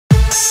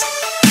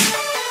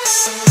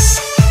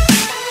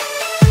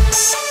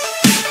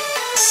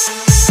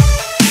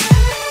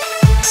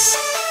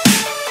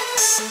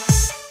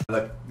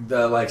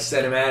the like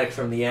cinematic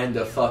from the end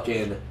of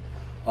fucking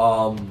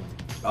the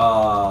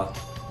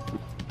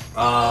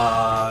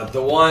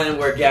one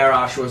where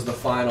Garrosh was the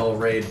final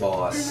raid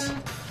boss.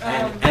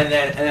 And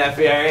at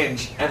the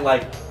end, and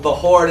like the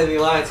Horde and the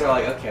Alliance are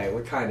like, okay,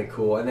 we're kind of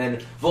cool. And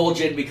then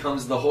Vol'jin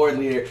becomes the Horde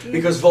leader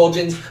because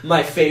Vol'jin's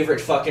my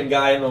favorite fucking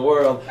guy in the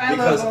world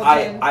because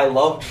I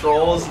love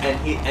trolls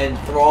and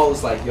Thrall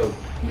is like, yo,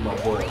 you my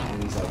boy,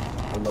 and he's like,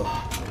 I love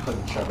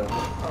each other.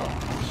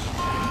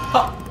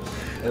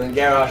 And then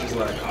Garrosh is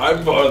like,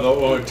 I'm part of the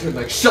Horde too. I'm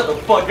like, shut the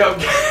fuck up,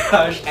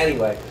 Garrosh.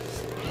 Anyway,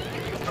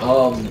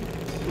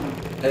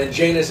 and then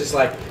Jaina's just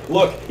like,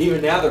 look, even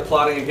now they're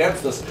plotting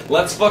against us.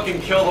 Let's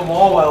fucking kill them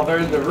all while they're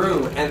in the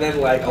room. And then,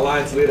 like,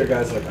 Alliance leader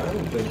guy's like, I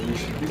don't think we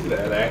should do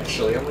that,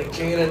 actually. I'm like,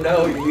 Jaina,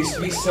 no, you used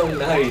to be so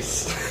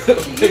nice.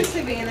 She used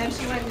to be, and then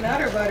she went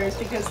Nutter Butters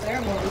because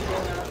their mode was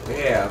blown up.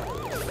 Yeah.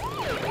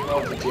 I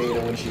love the Jaina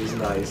when she's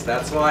nice.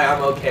 That's why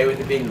I'm okay with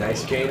it being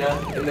nice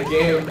Jaina in the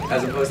game,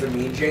 as opposed to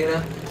mean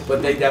Jaina.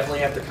 But they definitely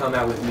have to come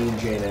out with mean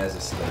Jaina as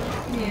a skin.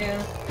 Yeah.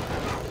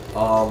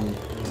 What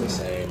was I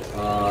saying?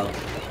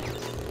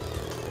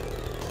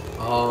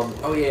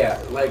 Oh yeah,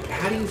 like,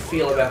 how do you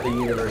feel about the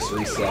universe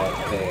reset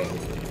thing?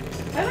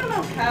 I don't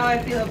know how I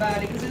feel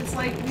about it, because it's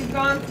like, we've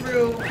gone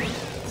through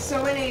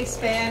so many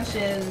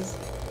expansions,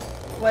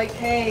 like,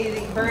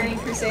 hey, the Burning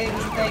Crusade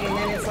was a thing, and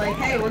then it's like,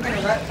 hey, we're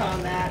gonna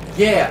retcon that.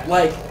 Yeah,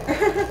 like,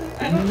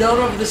 none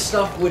of this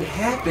stuff would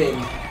happen.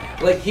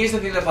 Like, here's the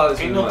thing that bothers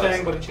me the most. Ain't no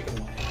thing but a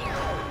chicken.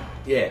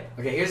 Yeah,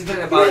 okay, here's the thing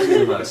that bothers me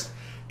the most,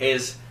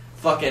 is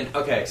fucking,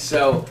 okay,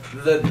 so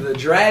the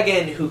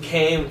dragon who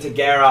came to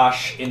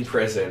Garrosh in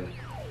prison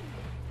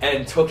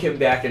and took him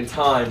back in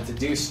time to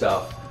do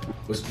stuff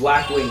was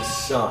Blackwing's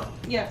son.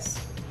 Yes.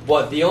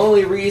 But the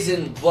only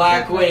reason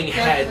Blackwing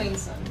had...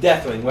 Deathwing's son.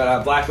 Deathwing,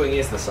 well, Blackwing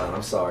is the son,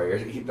 I'm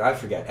sorry, I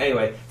forget.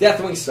 Anyway,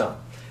 Deathwing's son.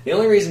 The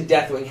only reason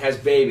Deathwing has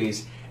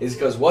babies is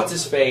because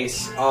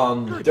what's-his-face,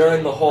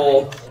 during the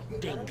whole...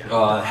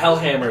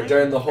 Hellhammer,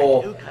 during the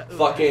whole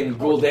fucking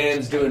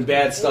Gul'dan's doing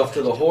bad stuff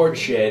to the Horde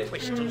shit,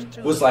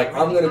 was like,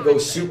 I'm gonna go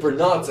super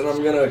nuts and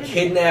I'm gonna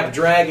kidnap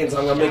dragons,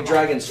 I'm gonna make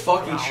dragons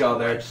fuck each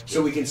other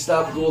so we can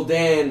stop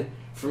Gul'dan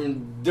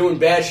from doing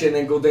bad shit. And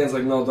then Gul'dan's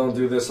like, no, don't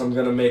do this, I'm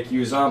gonna make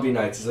you zombie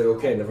knights. He's like,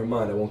 okay, never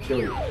mind, I won't kill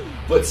you.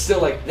 But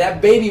still, like,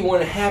 that baby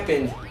wouldn't have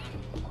happened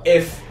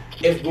if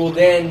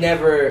Gul'dan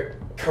never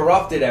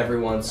corrupted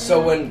everyone.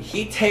 So when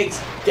he takes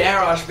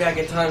Garrosh back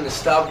in time to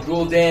stop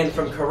Gul'dan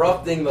from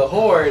corrupting the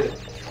Horde,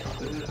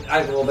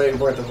 well, they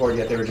weren't the Horde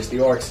yet, they were just the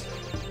orcs.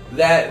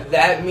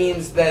 That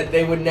means that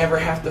they would never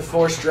have to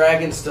force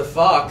dragons to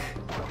fuck.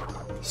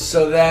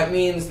 So that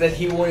means that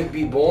he wouldn't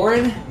be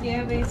born.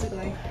 Yeah,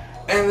 basically.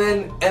 And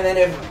then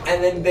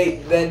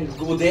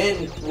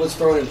Gul'dan was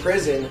thrown in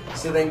prison.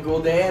 So then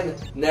Gul'dan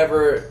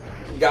never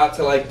got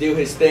to like do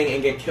his thing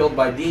and get killed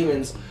by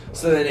demons.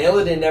 So then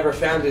Illidan never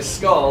found his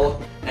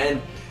skull, and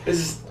this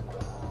is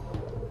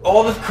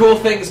all the cool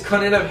things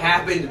couldn't have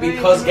happened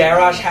because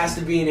Garrosh has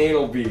to be an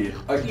anal bead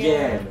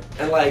again.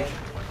 Yeah. And like,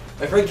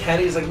 my friend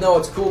Kenny's like, no,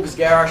 it's cool because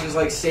Garrosh is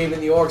like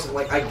saving the orcs. I'm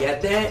like, I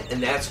get that,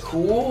 and that's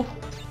cool,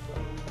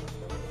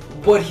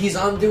 but he's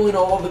undoing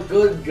all the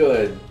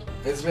good.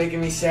 It's making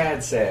me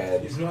sad.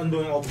 He's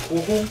undoing all the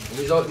cool.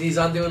 He's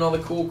undoing all the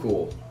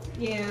cool.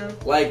 Yeah.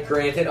 Like,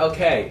 granted,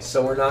 okay,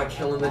 so we're not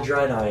killing the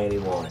Draenei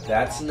anymore.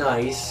 That's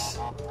nice.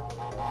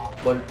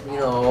 But, you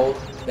know,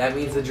 that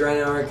means the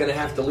Draenei aren't going to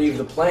have to leave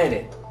the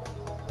planet.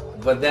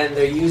 But then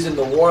they're using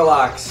the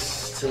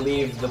Warlocks to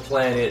leave the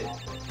planet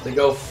to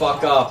go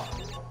fuck up,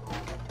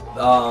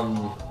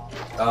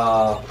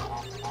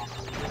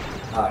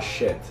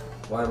 shit.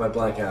 Why am I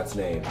blanking out its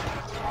name?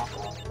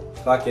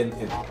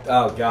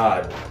 Oh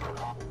god.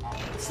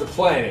 It's the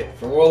planet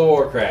from World of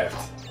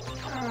Warcraft.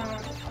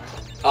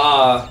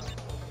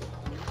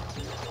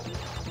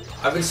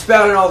 I've been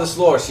spouting all this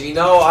lore, so you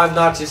know I'm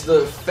not just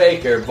a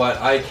faker,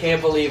 but I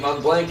can't believe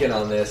I'm blanking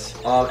on this.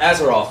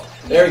 Azeroth.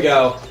 There we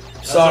go.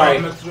 Sorry.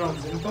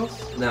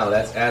 No,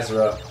 that's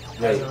Azeroth.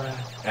 Wait.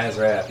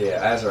 Azarath,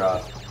 yeah,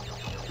 Azeroth.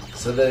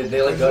 So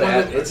they like go to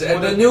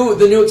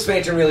the new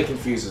expansion really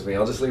confuses me.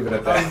 I'll just leave it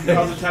at that.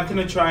 I was attempting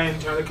to try and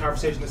turn the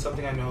conversation to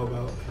something I know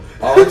about.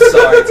 Oh, I'm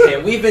sorry,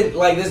 Tim. We've been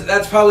like this.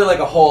 That's probably like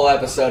a whole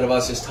episode of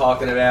us just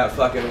talking about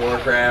fucking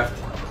Warcraft.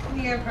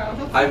 Yeah,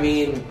 probably. I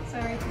mean,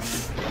 sorry. I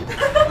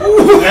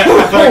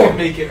thought I could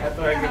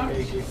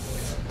make it.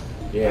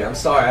 Yeah, I'm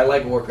sorry. I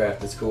like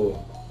Warcraft. It's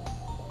cool.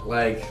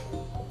 Like,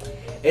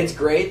 it's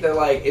great that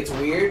like it's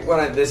weird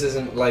when this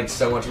isn't like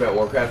so much about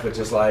Warcraft, but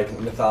just like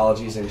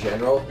mythologies in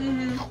general.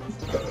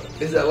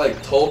 Is that like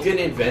Tolkien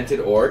invented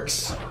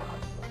orcs,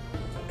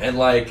 and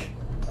like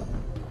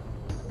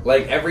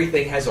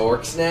everything has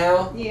orcs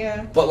now.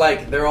 Yeah. But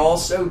like they're all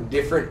so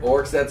different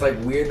orcs that's like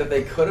weird that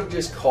they could have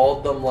just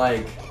called them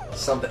like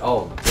something.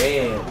 Oh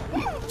damn.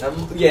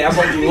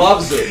 Emily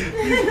loves it.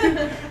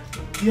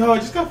 Yo, I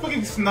just got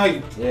fucking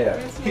sniped. Yeah.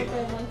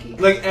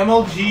 Like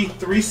MLG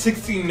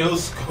 360 no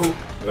scope.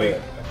 Like,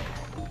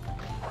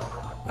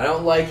 I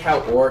don't like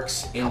how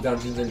orcs in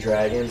Dungeons and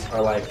Dragons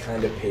are like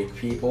kind of pig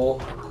people.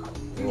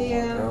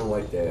 Yeah. I don't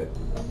like that.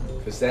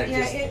 Because that Yeah,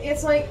 just...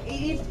 it's like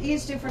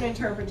each different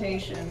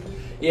interpretation.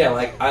 Yeah,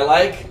 like, I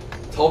like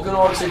Tolkien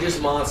orcs are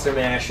just monster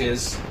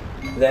mashes.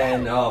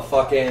 Then,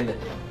 fucking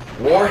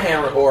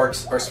Warhammer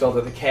orcs are spelled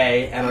with a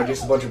K and are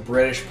just a bunch of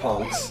British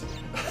punks.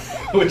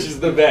 Which is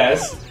the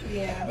best.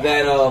 Yeah.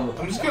 Then, I'm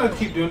just gonna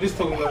keep doing this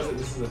till we notice that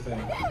this is a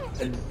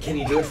thing. can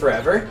you do it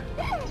forever?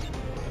 I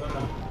don't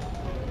know.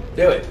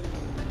 Do it.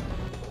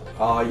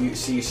 Oh, you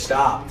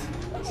stopped.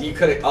 So you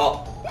could've,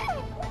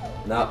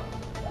 no.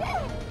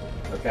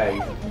 Okay,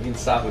 you can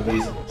stop with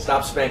these.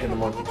 Stop spanking the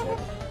monkey kid.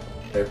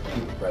 They're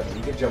people present.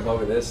 You can jump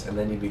over this and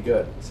then you'd be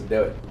good. So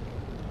do it.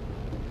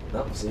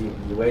 No, see,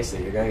 you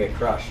wasted it. You're gonna get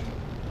crushed.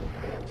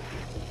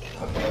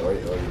 Okay, or you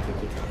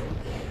took your time.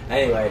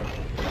 Anyway,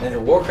 and the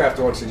Warcraft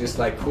orcs are just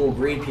like cool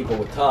green people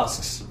with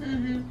tusks.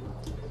 Mm-hmm.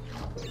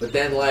 But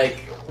then like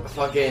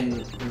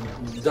fucking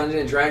Dungeons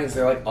and Dragons,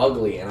 they're like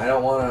ugly, and I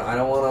don't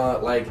wanna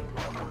like.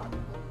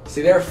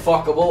 See, they're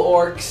fuckable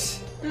orcs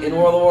in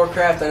World of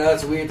Warcraft. I know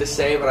that's weird to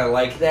say, but I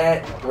like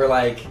that. Where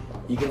like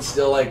you can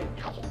still like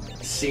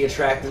see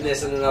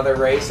attractiveness in another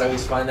race. I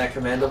always find that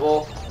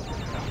commendable.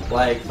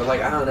 Like, but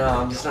like I don't know,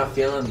 I'm just not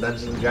feeling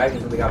Dungeons and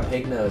Dragons when they got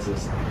pig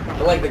noses.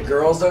 But like the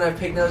girls don't have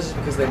pig noses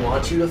because they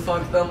want you to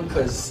fuck them.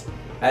 Because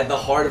at the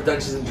heart of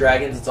Dungeons and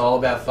Dragons, it's all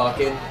about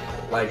fucking.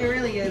 Like It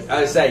really is. I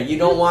would say you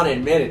don't want to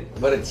admit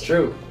it, but it's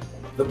true.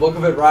 The Book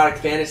of Erotic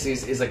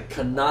Fantasies is a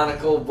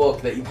canonical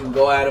book that you can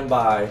go out and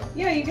buy,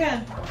 Yeah, you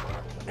can.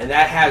 and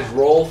that has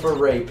roll for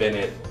rape in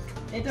it.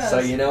 It does. So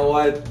you know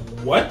what?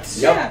 What?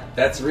 Yep, Yeah.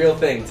 that's a real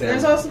thing, Tim.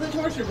 There's also the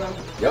torture book.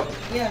 Yep.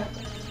 Yeah.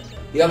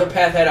 The other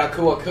path had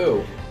Aku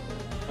Aku.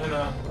 I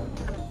know.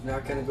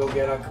 Not gonna go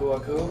get Aku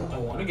Aku? I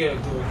want to get a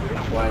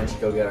Kuoku. Why didn't you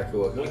go get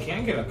Aku I Aku?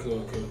 can't get a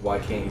Kuoku. Why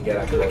can't you get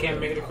Aku Because I Aku? can't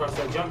make it across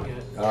that jump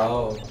yet.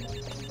 Oh.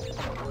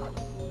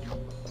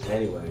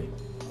 Anyway,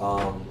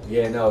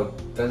 yeah, no,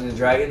 Dungeons and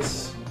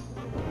Dragons,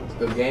 it's a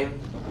good game,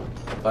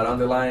 but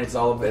underline it's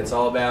all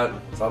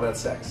about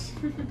sex.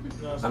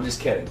 No, I'm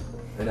just kidding.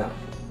 I know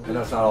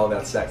it's not all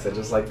about sex. I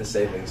just like to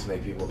say things to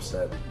make people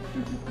upset.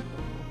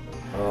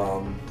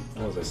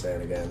 What was I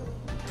saying again?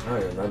 I don't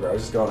even remember. I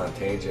was just going on a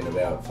tangent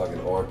about fucking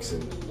orcs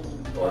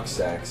and orc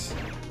sex.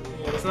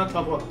 yeah, let's not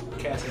talk about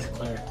Cassie's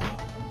cleric.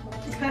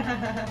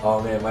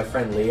 Oh man, my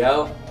friend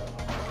Leo,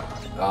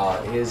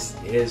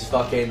 his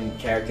fucking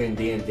character in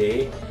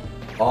D&D,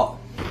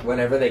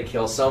 whenever they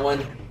kill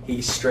someone, he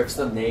strips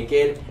them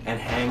naked and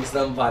hangs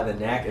them by the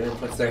neck and then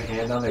puts their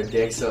hand on their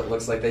dick so it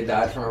looks like they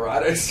died from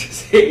erotic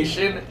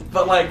asphyxiation.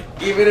 But like,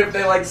 even if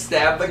they like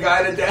stab the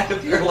guy to death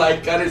or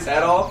like cut his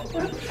head off,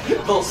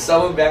 they'll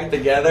sew him back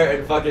together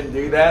and fucking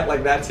do that.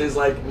 Like that's his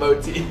like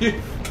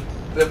motif.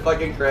 That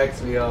fucking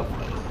cracks me up.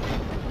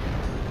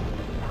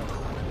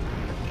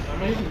 I'm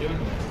not even doing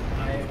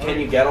this. Can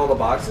you get all the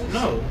boxes?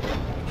 No.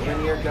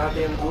 Can your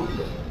goddamn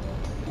Google?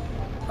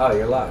 Oh,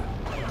 you're live.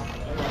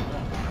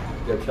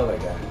 Go kill that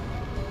guy.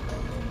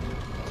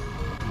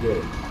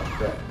 Good.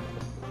 Crap.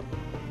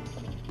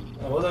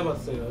 What was I about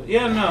to say though?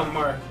 Yeah, no,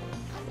 Mark.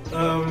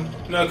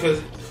 No, because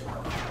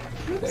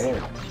Damn.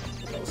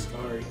 that was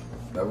scary.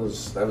 That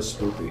was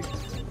spooky.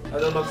 I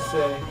was about to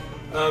say,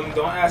 don't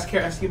ask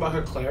Cassie about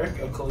her cleric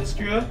of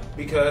Calistria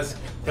because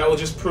that will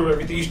just prove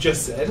everything you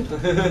just said.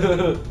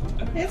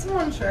 It's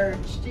one church.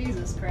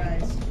 Jesus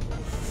Christ.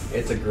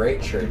 It's a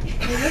great church.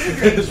 It is a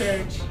great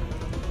church.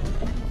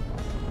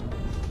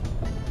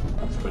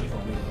 It's pretty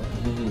funny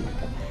though. Mhm.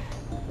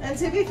 And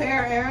to be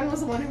fair, Aaron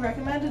was the one who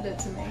recommended it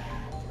to me.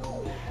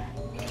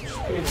 It's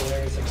pretty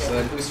hilarious. So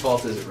then whose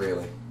fault is it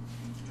really?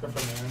 From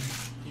Aaron.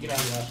 You can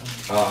have the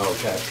last one. Oh,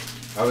 okay.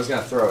 I was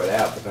gonna throw it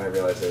out, but then I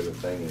realized there was a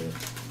thing in it.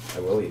 I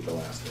will eat the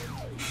last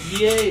one.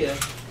 Yeah.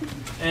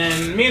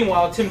 And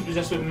meanwhile, Tim's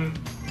just been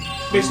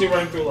basically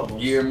running through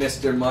levels. You're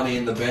Mr. Money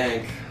in the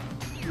Bank.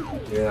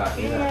 You're not.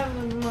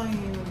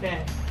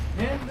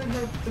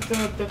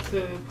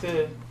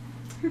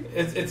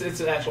 It's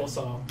an actual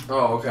song.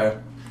 Oh, okay.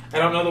 I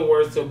don't know the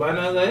words to it, but I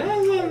know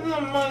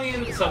like money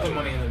in something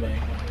money in the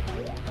bank.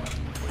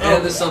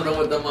 And there's something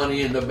with the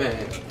money in the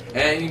bank.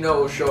 And you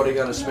know what Shorty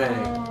gonna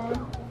spank. Aw.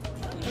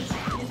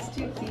 It's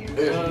too cute.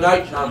 It's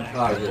nighttime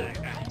tiger.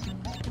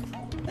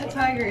 That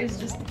tiger is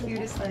just the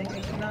cutest thing. I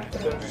cannot So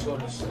go I'm just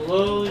going to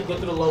slowly go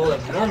through the level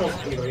at normal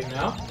speed right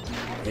now.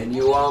 And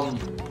you And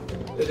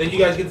then you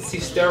guys get to see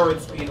steroid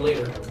speed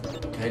later.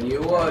 can you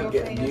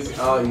get you?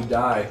 Oh, you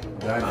die.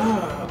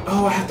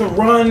 Oh, I have to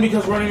run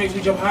because running makes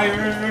me jump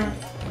higher.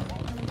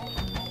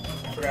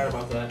 I forgot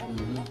about that.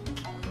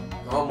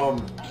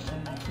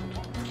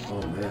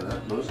 Oh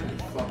man, those are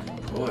fucking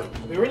good.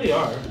 They really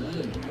are.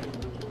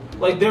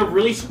 Like, they're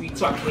really sweet,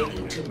 so I can't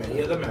eat too many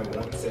of them at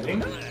one sitting.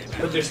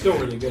 But they're still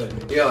really good.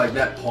 Yeah, like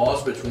that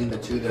pause between the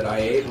two that I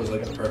ate was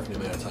like the perfect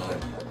amount of time.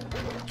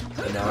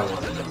 And now I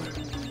want to die.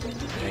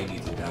 And I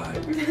need to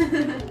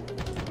die.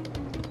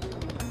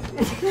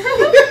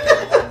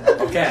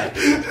 Okay.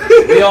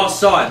 We all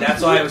saw it.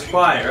 That's why I was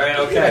quiet, right?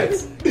 Okay.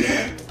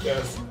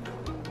 Yes.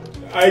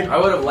 I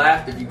would have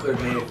laughed if you could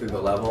have made it through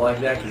the level like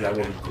that, because that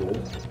would be cool.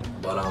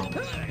 But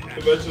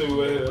Eventually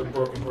we hit a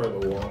broken part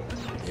of the wall.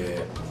 yeah.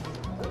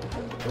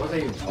 What was I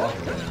even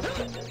talking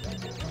about?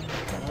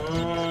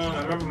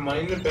 I remember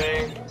Money in the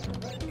Bank.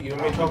 You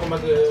and me talking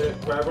about the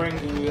grabber and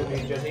goo, me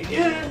and Jesse.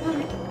 Yeah.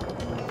 Money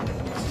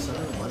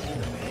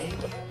in the Bank?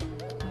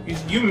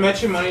 You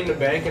mentioned Money in the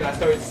Bank, and I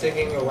started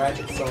singing a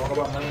ratchet song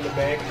about Money in the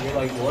Bank, and you're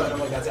like, what? And I'm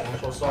like, that's an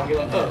actual song. You're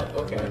like, oh,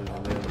 okay.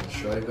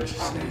 Should I go to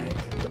snack?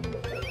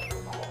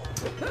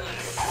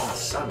 Oh,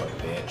 son of a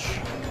bitch.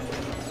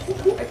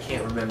 I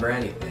can't remember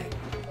anything.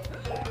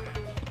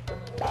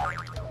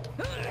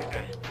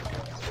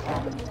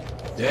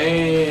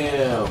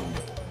 Damn!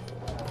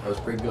 That was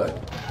pretty good.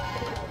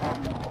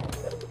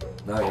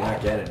 No, you're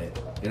not getting it.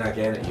 You're not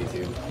getting it,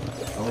 YouTube.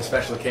 Only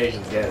special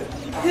occasions get it.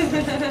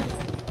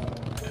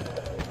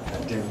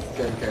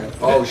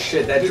 Oh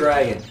shit, that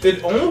dragon.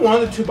 Did only one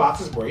of the two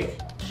boxes break?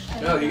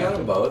 No, you got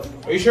them both.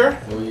 Are you sure?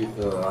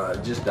 Well,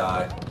 just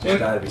die. Just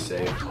die to be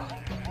safe.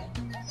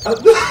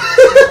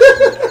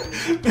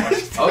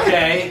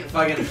 Okay,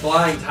 fucking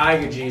flying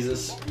tiger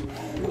Jesus.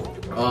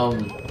 Oh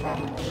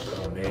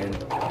man.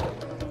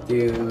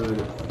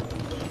 Dude.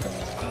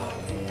 Oh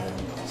man.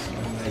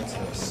 Some nights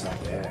gonna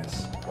suck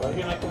ass. I'm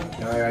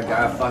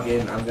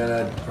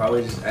gonna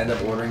probably just end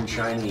up ordering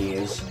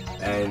Chinese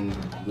and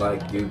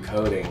like do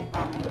coding.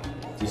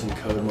 Do some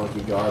code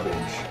monkey garbage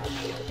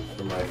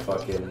for my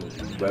fucking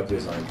web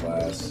design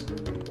class.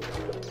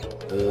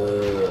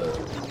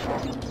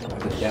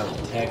 I've been down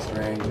with Text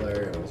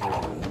Wrangler and I was like,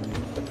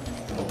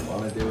 I don't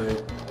want to do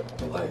it.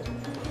 But like,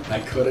 I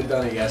could have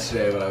done it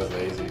yesterday, but I was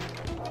lazy.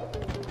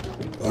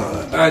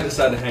 I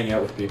decided to hang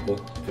out with people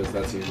because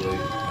that's usually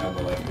how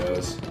my life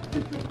goes.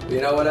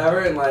 You know,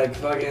 whatever. In like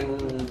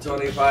fucking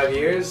 25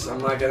 years, I'm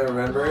not gonna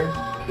remember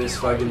this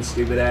fucking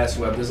stupid ass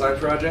web design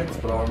project,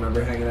 but I'll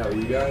remember hanging out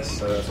with you guys.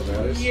 So that's what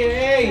matters.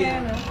 Yay!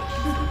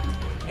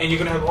 And you're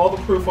gonna have all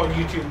the proof on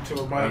YouTube to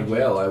remind you.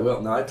 I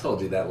will. No, I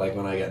told you that. Like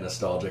when I get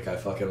nostalgic, I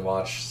fucking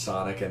watch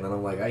Sonic, and then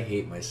I'm like, I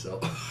hate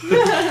myself.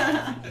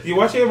 You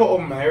watch any of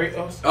old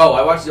Mario? Oh,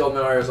 I watch the old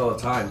Marios all the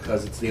time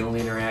because it's the only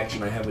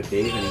interaction I have with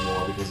Dave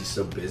anymore because he's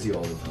so busy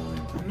all the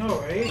time. I know,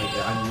 right? Like,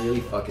 I'm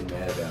really fucking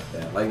mad about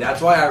that. Like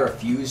that's why I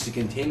refuse to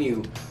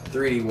continue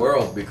 3D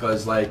World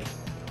because like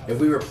if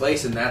we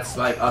replace him, that's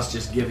like us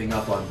just giving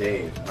up on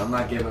Dave. I'm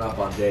not giving up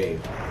on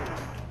Dave.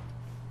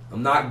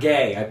 I'm not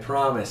gay, I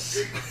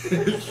promise.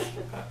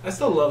 I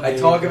still love I Dave.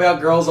 talk about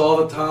girls all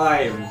the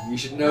time. You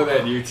should know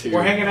that, you two.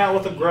 We're hanging out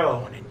with a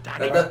grill.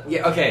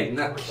 Yeah, okay.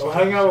 We're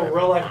hanging out with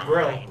real life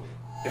grill.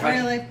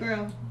 Real life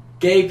girl.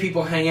 Gay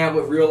people hang out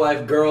with real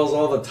life girls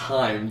all the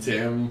time,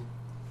 Tim.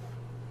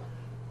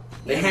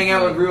 They hang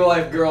out with real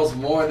life girls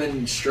more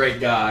than straight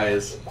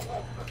guys.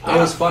 It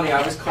was funny.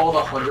 I was called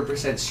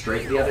 100%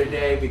 straight the other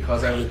day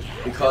because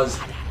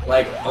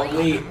like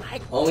only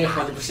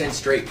 100%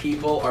 straight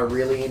people are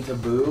really into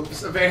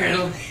boobs.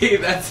 Apparently,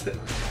 that's.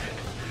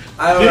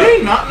 I don't know. Did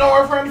they not know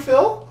our friend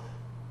Phil?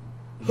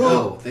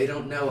 No, they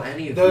don't know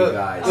any of you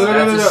guys.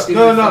 That's a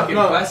stupid fucking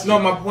question. No,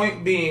 my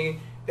point being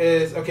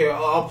is okay.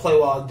 I'll play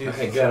while I do.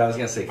 Okay, good. I was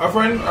gonna say. Our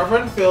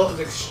friend Phil is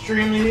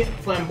extremely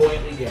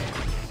flamboyantly gay.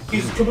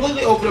 He's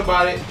completely open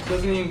about it.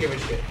 Doesn't even give a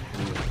shit.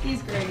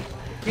 He's great.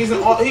 He is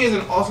an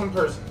awesome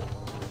person.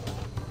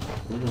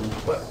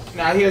 Mm-hmm. But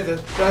now here's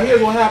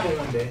what happened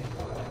one day.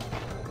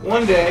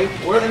 One day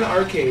we're in the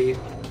arcade.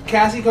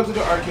 Cassie comes to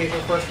the arcade for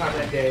the first time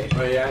that day.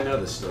 Oh yeah, I know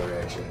this story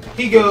actually.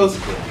 He goes,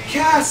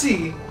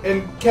 Cassie,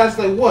 and Cassie's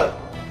like, what?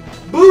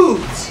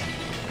 Boobs.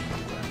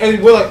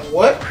 And we're like,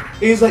 what?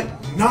 And he's like,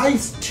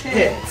 nice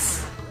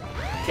tits.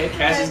 Okay,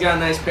 Cassie's got a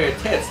nice pair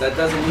of tits. That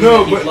doesn't mean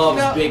No, that he but-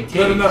 loves big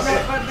titties. No. But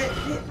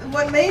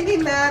what made me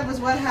mad was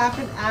what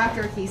happened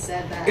after he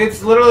said that.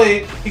 It's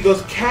literally, he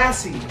goes,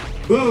 Cassie,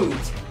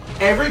 boobs.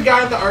 Every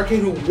guy in the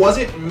arcade who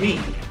wasn't me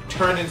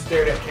turned and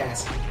stared at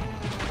Cassie.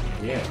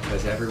 Yeah,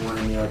 because everyone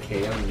in the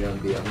arcade, I'm gonna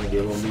be a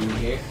little mean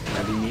here. Can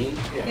I be mean?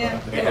 Yeah.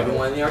 Okay,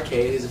 everyone in the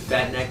arcade is a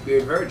fat neck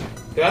beard virgin.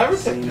 Did I ever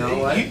So say, you know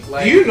what?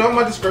 Do you know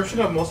my description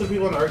of most of the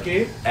people in the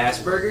arcade?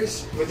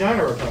 Asperger's?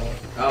 Vagina repellent.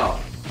 Oh,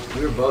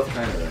 we were both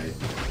kind of right.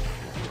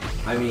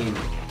 I mean,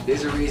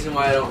 there's a reason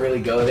why I don't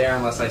really go there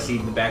unless I see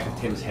the back of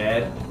Tim's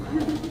head.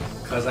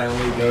 Because I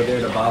only go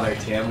there to bother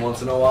Tim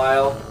once in a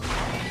while.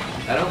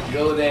 I don't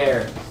go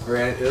there for...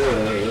 I don't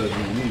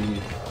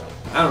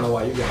know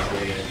why you guys go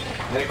there.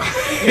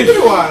 Neither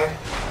do I.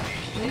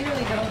 We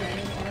really go there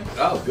anymore.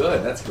 Oh,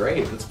 good. That's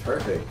great. That's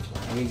perfect.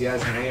 That means you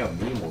guys can hang out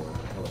with me more,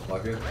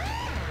 motherfucker.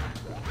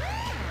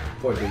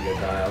 Poor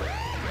Dingodile.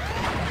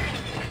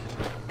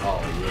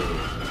 Oh,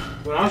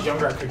 yeah. When I was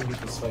younger, I couldn't beat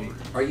this fight.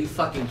 Are you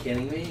fucking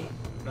kidding me?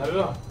 Not at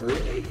all.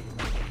 Really?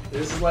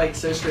 This is like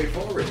so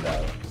straightforward,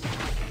 though.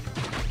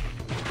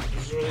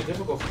 This is really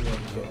difficult for me to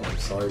Oh, kill. I'm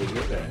sorry to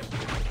hear that.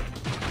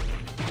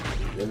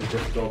 It was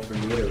difficult for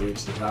me to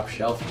reach the top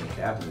shelf in the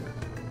cabinet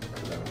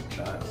because I was a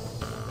child.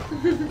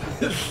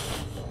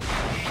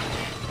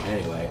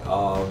 Anyway,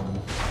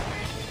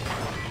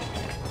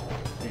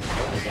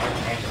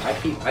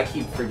 I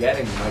keep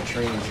forgetting my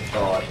trains of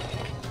thought.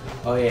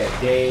 Oh yeah,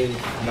 Dave,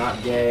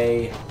 not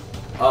gay.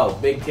 Oh,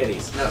 big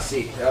titties. No,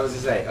 see, I was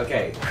gonna say,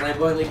 okay,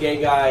 flamboyantly gay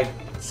guy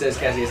says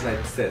Cassie has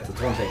nice tits.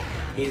 That's one thing.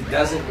 He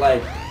doesn't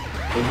like.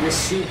 If you're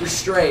super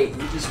straight,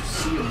 you just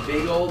see a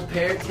big old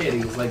pair of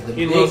titties, like the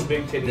He big. loves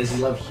big titties. Does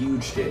he love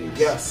huge titties?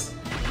 Yes.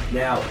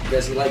 Now,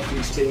 does he like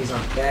huge titties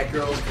on fat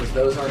girls? Because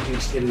those aren't huge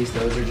titties;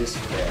 those are just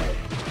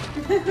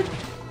fat.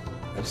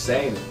 I'm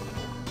saying it.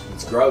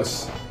 It's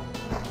gross.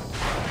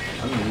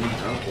 I mean,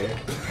 I don't care.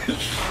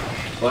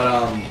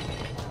 But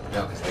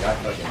no, because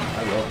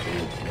I love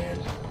boobs, man.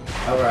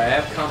 However, I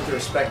have come to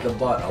respect the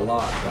butt a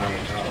lot down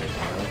in college,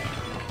 you know?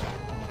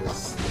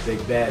 Because the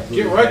big bad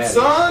booty Get right, daddy.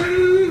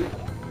 son!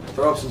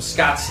 Throw up some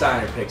Scott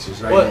Steiner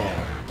pictures right What?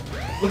 now.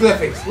 Look at that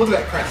face. Look at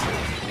that crass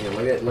face.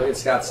 Yeah, look at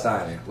Scott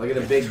Steiner. Look at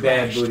the big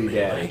bad booty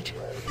daddy.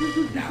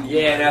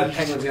 Yeah, now the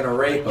penguin's gonna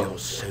rape him.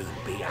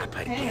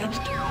 Damn.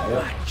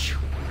 Yep.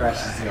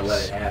 Crash is gonna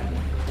let it happen.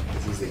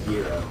 Because he's the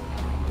hero.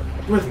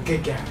 We're the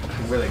good guys.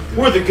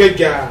 We're the good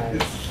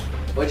guys.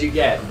 What'd you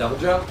get? Double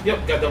jump?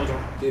 Yep, got double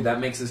jump. Dude, that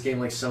makes this game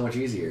like so much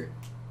easier.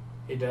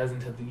 It does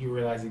until you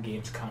realize the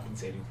game's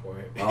compensating for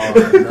it. Oh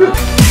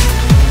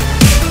no.